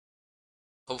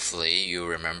Hopefully you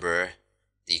remember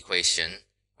the equation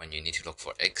when you need to look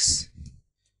for x,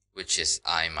 which is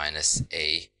I minus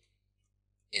A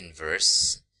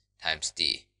inverse times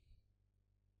D.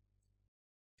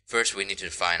 First, we need to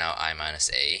find out I minus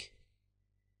A,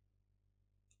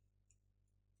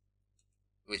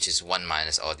 which is 1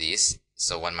 minus all these.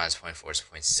 So 1 minus 0.4 is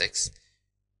 0.6.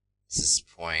 This is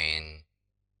 1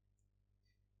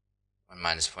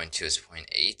 minus 0.2 is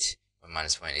 0.8. 1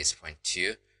 minus 0.8 is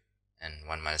 0.2. And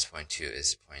 1 minus 0.2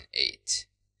 is 0.8.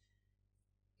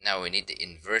 Now we need the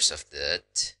inverse of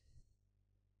that.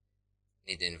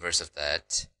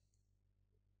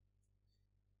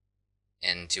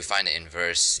 And to find the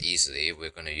inverse easily, we're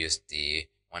going to use the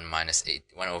 1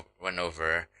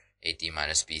 over AD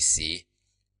minus BC.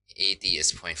 AD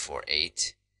is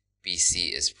 0.48.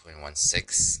 BC is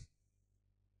 0.16.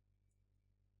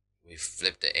 We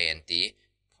flip the A and D,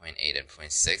 0.8 and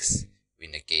 0.6. We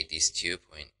negate these two,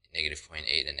 negative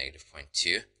 0.8 and negative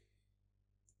 0.2.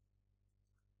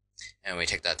 And we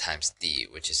take that times D,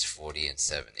 which is 40 and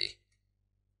 70.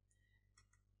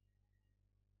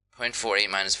 0.48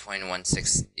 minus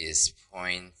 0.16 is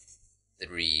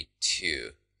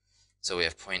 0.32. So we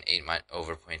have 0.8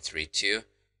 over 0.32,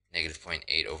 negative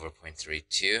 0.8 over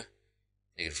 0.32,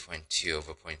 negative 0.2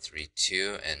 over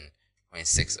 0.32, and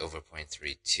 0.6 over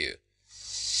 0.32.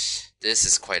 This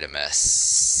is quite a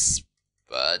mess,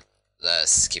 but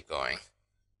let's keep going.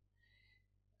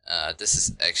 This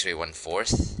is actually 1/4.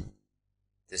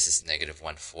 This is negative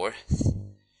 1/4.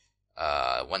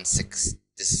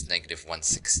 This is negative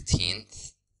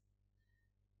 1/16.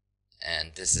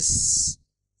 And this is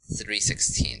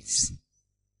 3/16.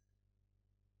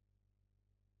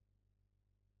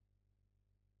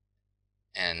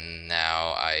 And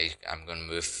now I'm going to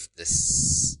move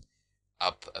this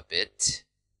up a bit.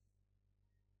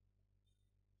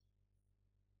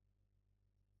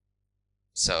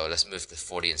 So let's move the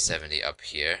 40 and 70 up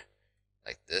here,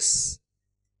 like this,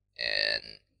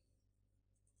 and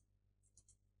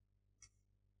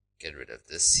get rid of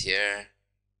this here.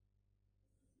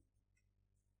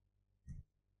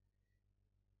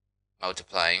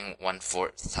 Multiplying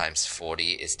 1/4 times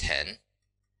 40 is 10.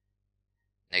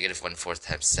 Negative 1/4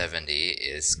 times 70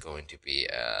 is going to be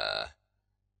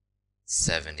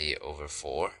 70 over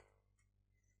 4.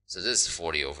 So this is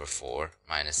 40 over 4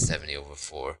 minus 70 over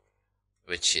 4,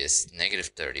 which is negative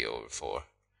 30 over 4.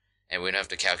 And we don't have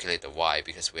to calculate the y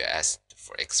because we are asked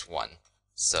for x1.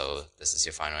 So this is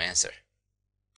your final answer.